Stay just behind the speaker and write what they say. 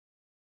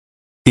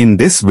In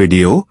this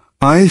video,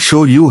 I'll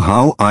show you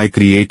how I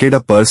created a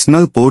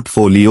personal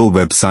portfolio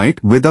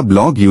website with a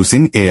blog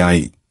using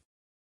AI.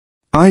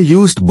 I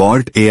used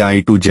Bolt AI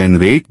to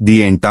generate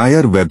the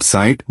entire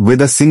website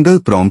with a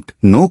single prompt,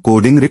 no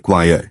coding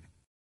required.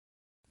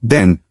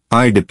 Then,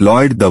 I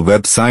deployed the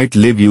website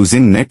live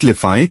using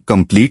Netlify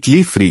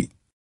completely free.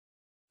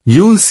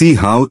 You'll see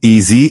how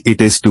easy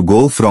it is to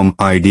go from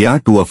idea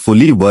to a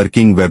fully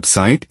working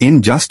website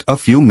in just a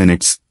few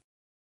minutes.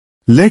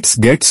 Let's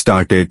get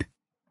started.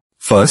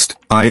 First,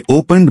 I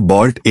opened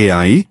Bolt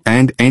AI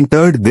and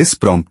entered this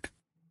prompt.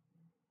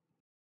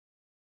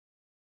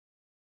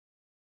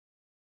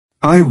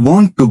 I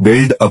want to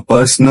build a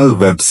personal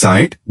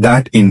website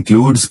that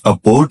includes a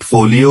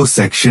portfolio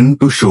section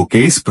to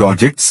showcase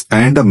projects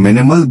and a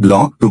minimal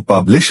blog to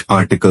publish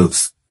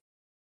articles.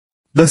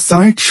 The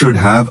site should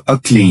have a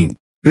clean,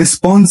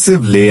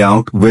 responsive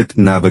layout with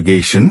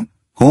navigation,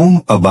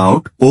 home,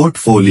 about,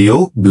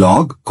 portfolio,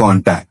 blog,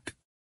 contact.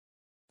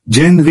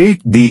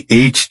 Generate the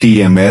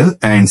HTML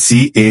and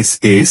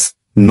CSS,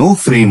 no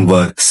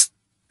frameworks,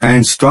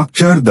 and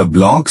structure the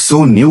blog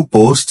so new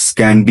posts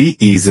can be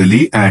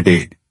easily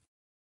added.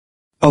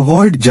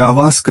 Avoid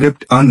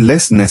JavaScript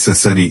unless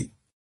necessary.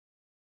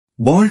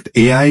 Bolt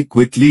AI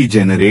quickly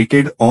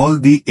generated all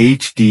the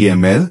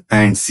HTML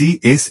and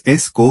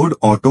CSS code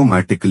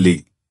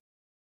automatically.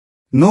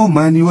 No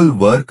manual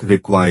work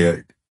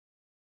required.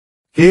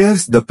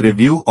 Here's the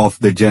preview of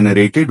the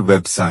generated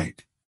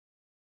website.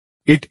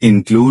 It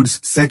includes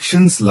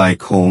sections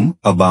like home,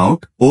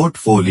 about,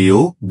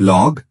 portfolio,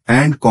 blog,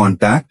 and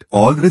contact,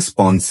 all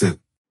responsive.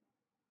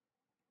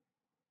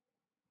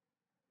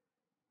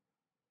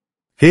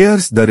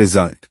 Here's the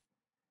result.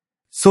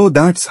 So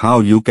that's how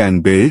you can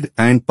build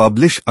and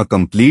publish a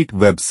complete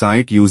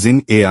website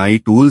using AI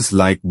tools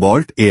like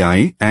Bolt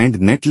AI and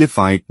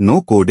Netlify.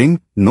 No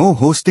coding, no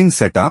hosting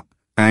setup,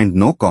 and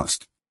no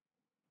cost.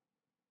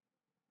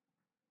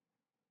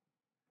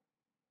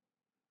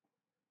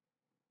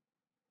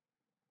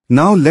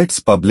 Now let's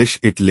publish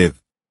it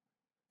live.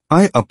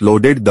 I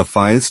uploaded the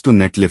files to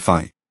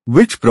Netlify,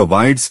 which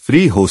provides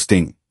free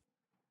hosting.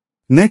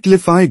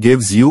 Netlify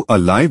gives you a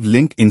live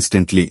link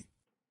instantly.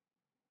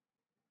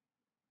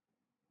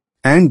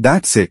 And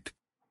that's it.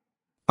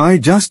 I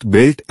just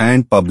built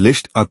and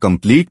published a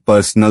complete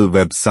personal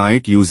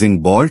website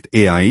using Bolt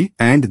AI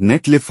and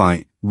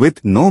Netlify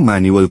with no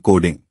manual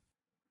coding.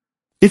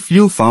 If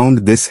you found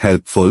this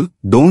helpful,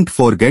 don't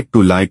forget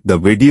to like the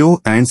video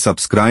and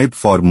subscribe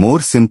for more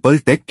simple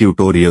tech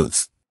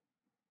tutorials.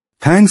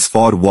 Thanks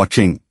for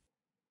watching.